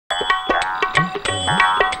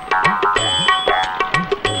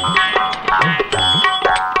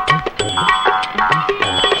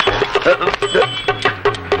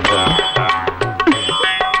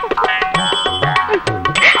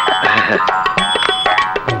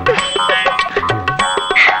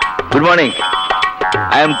morning.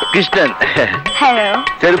 I am Krishnan. Hello.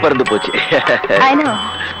 Seru parandu pochi. I know.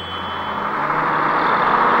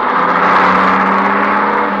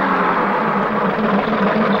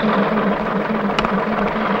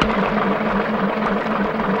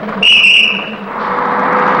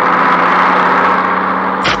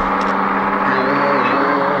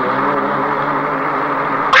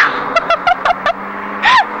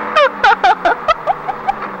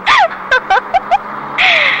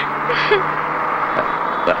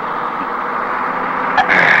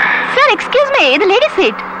 The lady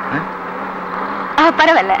seat.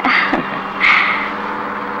 Paravalla.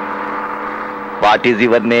 What is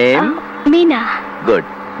your name? Meena. Good.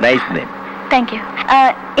 Nice name. Thank you.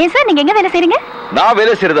 Sir, நீங்க எங்க வேலை செய்றீங்க? நான்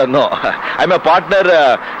வேலை செய்றதா? No. I'm a partner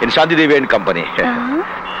in Shanthi Devi and company.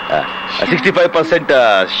 65%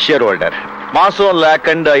 shareholder. மாசம்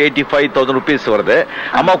 $1,85,000 rupees வருது.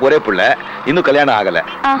 அம்மாக்கு ஒரே புள்ள, இன்னும் கல்யாணம் ஆகல.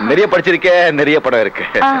 நிறைய படிச்சிருக்கேன், நிறைய படம் இருக்கு.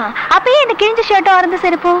 அப்பயே இந்த கிழிஞ்ச ஷர்ட் ஆரந்த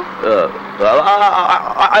செருப்பு.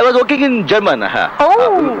 I was working in German.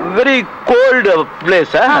 Very cold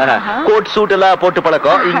place. Coat suit எல்லாம் போட்டு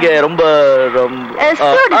பழக்கம். இங்க ரொம்ப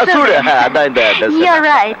சூடு. அதான் இந்த You're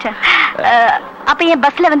right. அப்ப ஏன்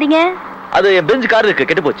பஸ்ல வந்தீங்க? அது பெஞ்ச் கார் இருக்கு,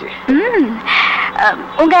 கெட்டு போச்சு.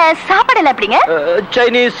 உங்க சாப்பாடு எப்படிங்க?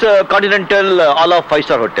 Chinese, continental, all of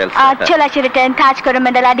 5-star hotels. Chola Sheraton, Taj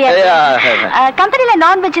Coromandel அடியா. கம்பெனில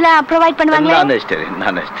நான் வெஜ்லாம் ப்ரொவைட் பண்ணுவாங்களா?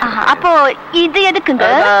 நான் அப்போ இது எதுக்குங்க?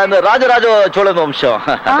 அந்த ராஜராஜ சோழ வம்சம்.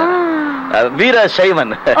 வீர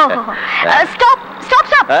சைவன். Stop stop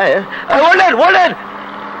stop. hold on.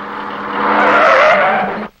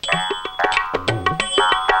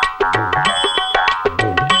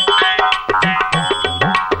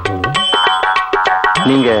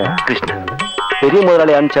 நீங்க கிருஷ்ணன், பெரிய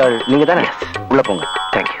முதலாளி அனுப்பிச்சாள் நீங்க தானே? உள்ள போங்க.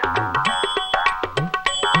 Thank you.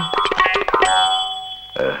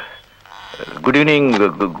 Good evening,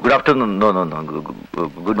 good afternoon. No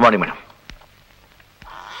good morning madam.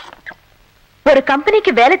 ஒரு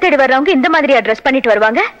கம்பெனிக்கு வேலை தேடி வர்றவங்க இந்த மாதிரி அட்ரஸ் பண்ணிட்டு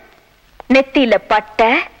வருவாங்க. நெத்தியில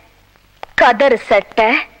பட்டை, கதர்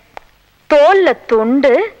சட்டை, தோல்ல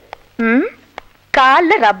துண்டு,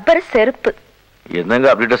 கால்ல ரப்பர் செருப்பு. என்னங்க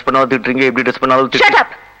அப்படி ட்ரெஸ் பண்ணாலும் திட்டுறீங்க, இப்படி ட்ரெஸ் பண்ணாலும் Shut up.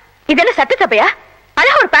 இதெல்லாம் சட்டசபையா?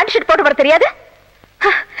 அழகா ஒரு பேண்ட் ஷர்ட் போட்டு வர தெரியாது?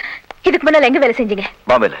 இதுக்கு முன்னால எங்க வேலை செஞ்சீங்க?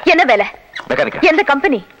 பாம்பேல. என்ன வேலை? மெக்கானிக். எந்த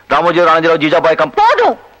கம்பெனி? ராமோஜி ராணாஜிராவ் ஜிஜாபாய் கம்பெனி.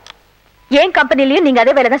 போதும். ஏன் கம்பெனிலயும் நீங்க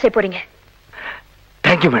அதே வேலை தான் செய்ய போறீங்க.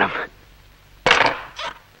 Thank you madam.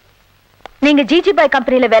 நீங்க ஜிஜிபாய்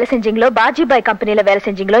கம்பெனில வேலை செஞ்சீங்களோ பாஜிபாய் கம்பெனில வேலை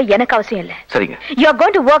செஞ்சீங்களோ எனக்கு அவசியம் இல்ல. சரிங்க. You are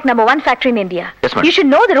going to work number 1 factory in India. Yes, madam. You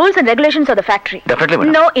should know the rules and regulations of the factory. Definitely,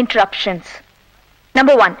 madam. No interruptions.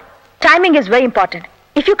 Number 1, timing is very important.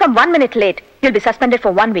 If you come 1 minute late, you'll be suspended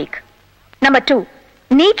for 1 week. Number 2,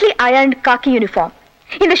 neatly ironed khaki uniform.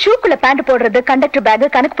 இந்த ஷூக்குள்ள pant போடுறது, conductor back,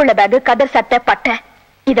 கணக்குப்புள்ள back, கதர் சட்டை, பட்டை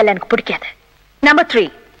இதெல்லாம் எனக்கு பிடிக்காது. Number 3,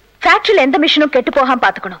 ஃபேக்டரியில எந்த மிஷினும் கெட்டு போகாம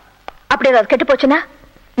பாத்துக்கணும். அப்படி ஏதாவது கெட்டு போச்சுன்னா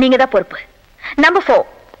நீங்க தான் பொறுப்பு. Number 4,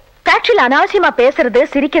 ஃபேக்டரியில அனாவசியமா பேசுறது,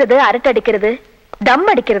 சிரிக்கிறது, அரட்டை அடிக்கிறது, தம்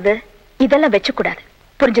அடிக்கிறது இதெல்லாம் வெச்சு கூடாது.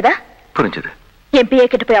 புரிஞ்சுதா? புரிஞ்சுது. என் பிஏ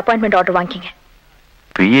கிட்ட போய் அப்பாயின்மெண்ட் ஆர்டர் வாங்கிங்க.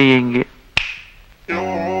 பிஏ எங்க?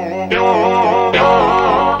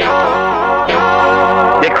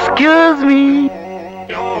 Excuse me.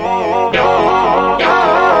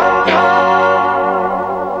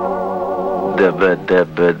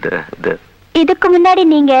 இதுக்கு முன்னாடி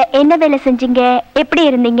நீங்க என்ன வேலை செஞ்சீங்க, எப்படி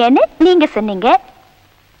இருந்தீங்கன்னு நீங்க சொன்னீங்க.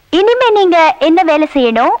 இனிமே நீங்க என்ன வேலை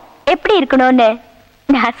செய்யணும், எப்படி இருக்கணும்னு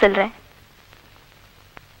நான் சொல்றேன்.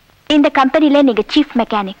 இந்த கம்பெனில நீங்க சீஃப்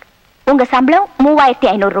மெக்கானிக். உங்க சம்பளம்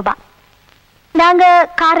 3500 ரூபாய். நாங்க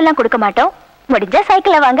கார் எல்லாம் கொடுக்க மாட்டோம். முடிஞ்சா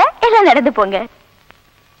சைக்கிள வாங்க, எல்லாம் நடந்து போங்க.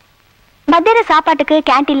 மத்தியான சாப்பாட்டுக்கு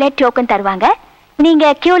கேண்டீன்ல டோக்கன் தருவாங்க.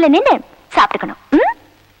 நீங்க கியூல நின்னு சாப்பிட்டுக்கணும்.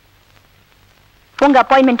 உங்க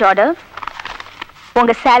அப்பாயின்மெண்ட் ஆர்டர்,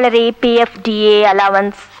 உங்க சேலரி, பிஎஃப், டிஏ,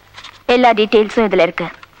 அலவன்ஸ் எல்லா டீடைல்ஸும் இதுல இருக்கு.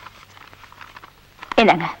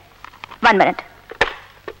 என்னங்க 1 minute.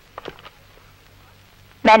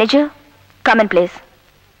 Manager, come in please.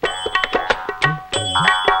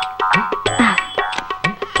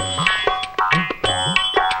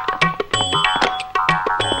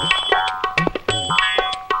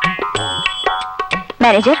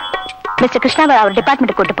 Manager, mister கிருஷ்ணாவை our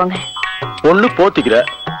department கூட்டு போங்க. ஒண்ணு போத்திக்கிற,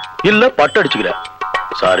 இல்ல பட்டு அடிச்சுக்கிற.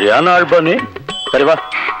 சரியான ஆள் பண்ணி. சரி வா.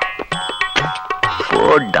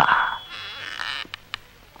 போடா.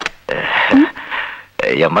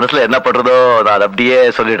 என் மனசுல என்ன பண்றதோ நான் அதை அப்படியே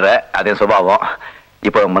சொல்லிடுறேன். அதே சுபாவம்.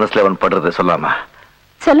 இப்ப மனசுல ஒன்று பண்றது சொல்லாமா?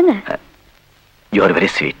 சொல்லுங்க. You are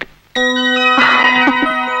very sweet.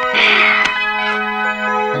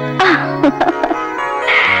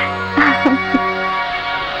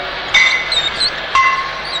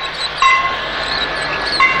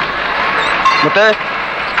 குத்து.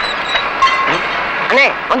 அண்ணே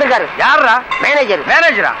வந்திருக்காரு. யாரா? மேனேஜர்.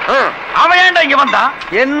 மேனேஜரா? அவன் ஏன்டா இங்க வந்தான்?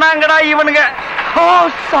 என்னங்கடா இவனுங்க? ஓ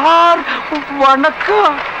சார்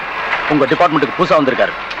வணக்கம். உங்க டிபார்ட்மெண்ட்டுக்கு புதுசா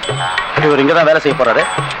வந்திருக்காரு. இவர் இங்கதான் வேலை செய்ய போறாரு.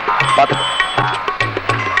 பாத்துக்கோ.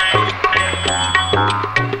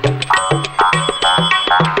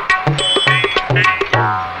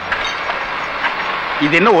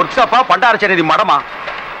 இது என்ன ஒர்க் ஷாப்பா பண்டாரச்சேரி மடமா?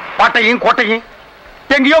 பாட்டையும் கோட்டையும்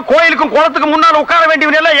எங்கேயோ கோயிலுக்கும் குளத்துக்கு முன்னால உட்கார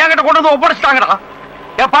வேண்டியவன் எல்லாம் என்கிட்ட கொண்டு வந்து ஒப்படைச்சிட்டாங்கடா.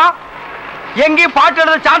 ஏப்பா எங்கேயும் பாட்டு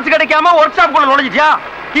எழுத சான்ஸ் கிடைக்காம ஒர்க் ஷாப் குள்ள நுழைஞ்சிட்டியா?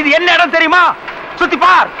 இது என்ன இடம் தெரியுமா? சுத்தி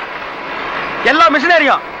பார். எல்லா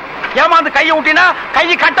மிஷினரியும் ஏமாந்து கையை விட்டினா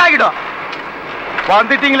கையை கட் ஆகிடும்.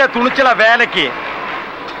 வந்துட்டீங்களே துணிச்சலா வேலைக்கு.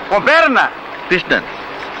 உன் பேர் என்ன? கிருஷ்ணன்.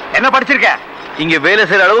 என்ன படிச்சிருக்க? இங்க வேலை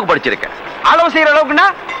செய்யற அளவுக்கு படிச்சிருக்கேன். அளவு செய்யற அளவுக்குன்னா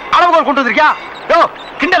அளவுக்கு கொண்டு வந்திருக்கியா? யோ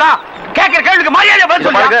கிண்டலா? கேட்கிற கேள்விக்கு மரியாதை பதில்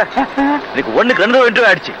சொல்லுங்க. எனக்கு ஒண்ணுக்கு 2 இன்டர்வியூ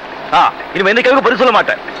ஆயிடுச்சு. இனிமே எந்த கேள்விக்கு பதில் சொல்ல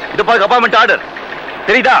மாட்டேன். இது பாருங்க அப்பாயின்மெண்ட் ஆர்டர்.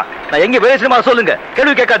 தெரியுதா? நான் எங்க வேலை செய்யணுமா சொல்லுங்க.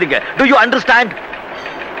 கேள்வி கேட்காதீங்க. To you understand?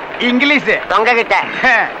 இங்கிலீஷ் தொங்க கிட்ட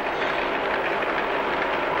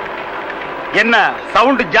என்ன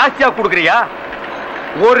சவுண்ட் ஜாஸ்தியா கொடுக்கறியா?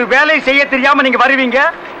 ஒரு வேலையை செய்ய தெரியாம நீங்க வருவீங்க.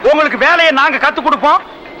 உங்களுக்கு வேலையை நாங்க கத்து கொடுப்போம்.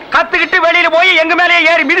 கத்துக்கிட்டு வெளியில போய் எங்க மேலேயே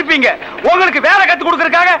ஏறி மிதிப்பீங்க. உங்களுக்கு வேலை கத்து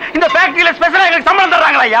கொடுக்கறதுக்காக இந்த ஃபேக்டரியில ஸ்பெஷலா எங்களுக்கு சம்பளம்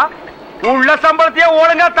தர்றாங்களா ஐயா? உள்ள சம்பளத்தையே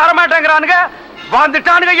ஒழுங்கா தரமாட்டேங்கிறானுங்க.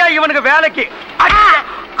 வந்துட்டானுங்க ஐயா இவனுக்கு வேலைக்கு.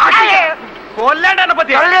 கொல்லண்டன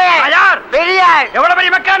பத்தி யார்? பெரியார். எவ்வளவு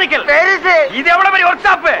பெரிய மெக்கானிக்கல்? பெருசு. இது எவ்வளவு பெரிய ஒர்க்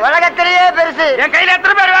ஷாப்? உலகத்திலேயே பெருசு. என் கையில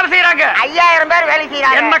எத்தனை பேர் வேலை செய்யறாங்க? 5000 பேர் வேலை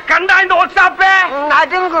செய்யறாங்க. என்ன கண்டா இந்த ஒர்க் ஷாப்?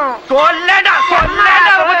 அதுங்கும். சொல்லடா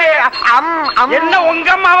என்ன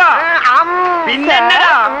உங்க அம்மாவா? பின்ன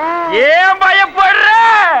என்னடா ஏன் பயப்படுற?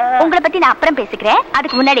 உங்களை பத்தி நான் அப்புறம் பேசிக்கிறேன்.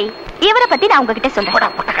 அதுக்கு முன்னாடி இவரை பத்தி நான் உங்ககிட்ட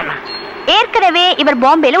சொல்றேன். ஏற்கனவே இவர்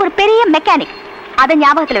பாம்பேல ஒரு பெரிய மெக்கானிக். அதை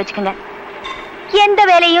ஞாபகத்துல வச்சுக்கோங்க. எந்த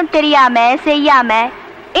வேலையும் தெரியாம செய்யாம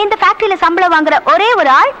இந்த ஃபேக்டரியில சம்பளம் வாங்குற ஒரே ஒரு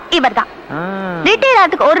ஆள் இவர் தான். ரிட்டையர்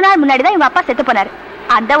ஆகிறதுக்கு ஒரு நாள் முன்னாடி தான் இவங்க அப்பா செத்து போனாரு.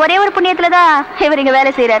 அந்த ஒரே ஒரு புண்ணியத்துலதான் இவர் இங்க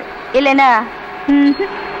வேலை செய்யறாரு. இல்லன்னா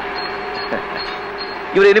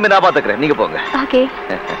இவரை இனிமே நான் பாத்துக்கிறேன். நீங்க போங்க. ஓகே.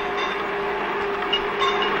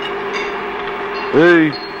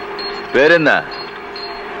 பேர் என்ன?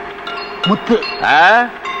 முத்து.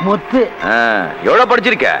 முத்து. எவ்வளவு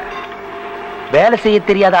படிச்சிருக்க? வேலை செய்ய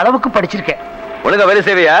தெரியாத அளவுக்கு படிச்சிருக்கேன். ஒழுங்கா வேலை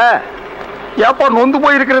செய்வியா? ஏப்பா நொந்து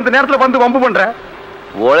போய் இருக்கிற இந்த நேரத்துல வந்து வம்பு பண்ற?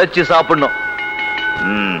 உழைச்சு சாப்பிடணும்.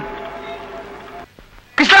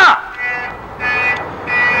 கிருஷ்ணா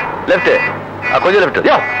லெஃப்ட். கொஞ்சம் லெஃப்ட்.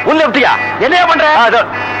 யோ உன் லெஃப்ட்யா? என்னையா பண்ற?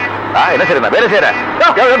 என்ன செய்யறேன்? வேலை செய்யறேன்.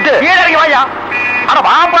 கீழே இறங்கி வாயா. அட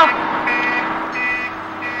வாப்பா.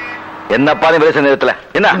 என்னப்பா நீ வேலை செய்ய நேரத்துல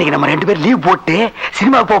என்ன? இன்னைக்கு நம்ம 2 பேர் லீவ் போட்டு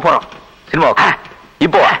சினிமாவுக்கு போக போறோம். சினிமாவுக்கு?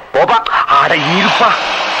 இப்போ போப்பா. அட இருப்பா.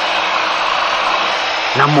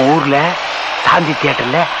 நம்ம ஊர்ல சாந்தி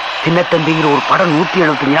தியேட்டர்ல சின்னத்தம்பிங்கிற ஒரு படம்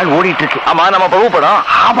 175 நாள் ஓடிட்டு இருக்கு. ஆமா நம்ம பிரபு படம்.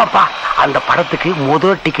 ஆமாப்பா. அந்த படத்துக்கு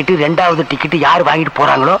முதல் டிக்கெட் 2வது டிக்கெட் யார் வாங்கிட்டு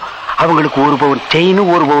போறாங்களோ அவங்களுக்கு 1 பவுன் செயின்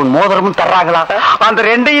 1 பவுன் மோதிரமும் தர்றாங்களா? அந்த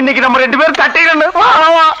 2 இன்னைக்கு நம்ம 2 பேரும் தட்டிடணும்.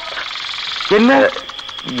 என்ன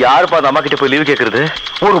யாருப்பா அந்த அம்மா கிட்ட போய் லீவ் கேக்குறது?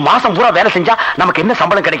 ஒரு மாசம் பூரா வேலை செஞ்சா நமக்கு என்ன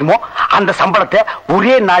சம்பளம் கிடைக்குமோ அந்த சம்பளத்தை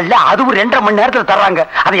ஒரே நாள்ல அதுவும் 2.5 மணி நேரத்துல தர்றாங்க.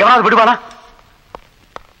 அதை எவனாவது விடுவானா?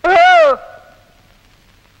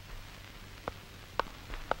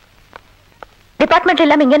 டிபார்ட்மெண்ட்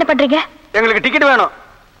இல்லாம இங்க என்ன பண்றீங்க? எங்களுக்கு டிக்கெட் வேணும்.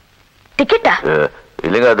 டிக்கெட்டா?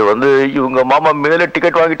 இல்லைங்க, அது வந்து இவங்க மாமா மேல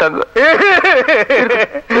டிக்கெட் வாங்கிட்டாங்க.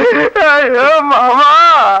 மாமா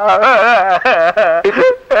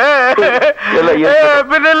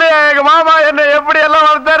பின்னல எங்க மாமா என்ன எப்படி எல்லாம்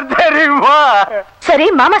வளர்த்தாரு தெரியுமா? சரி,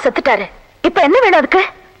 மாமா செத்துட்டாரு. இப்ப என்ன வேணும் அதுக்கு?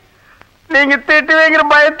 நீங்க திட்டுவீங்கிற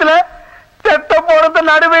பயத்துல செத்த போறத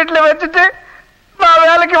நடு வீட்டுல வச்சுட்டு நான்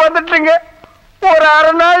வேலைக்கு வந்துட்டுங்க. ஒரு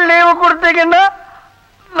 1/2 நாள் லீவு கொடுத்தீங்கன்னா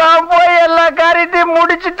நான் போய் எல்லா காரியத்தையும்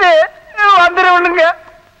முடிச்சுட்டு வந்துருவனுங்க.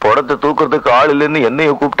 படத்தை தூக்குறதுக்கு ஆள் இல்லைன்னு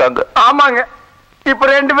என்னைய கூப்பிட்டாங்க. ஆமாங்க, இப்ப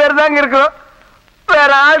 2 பேர் தாங்க இருக்கிறோம்.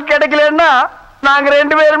 வேற ஆள் கிடைக்கலன்னா நாங்க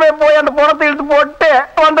 2 பேருமே போய் அந்த பணத்தை இழுத்து போட்டு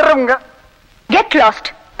வந்துடுறோங்க. Get lost.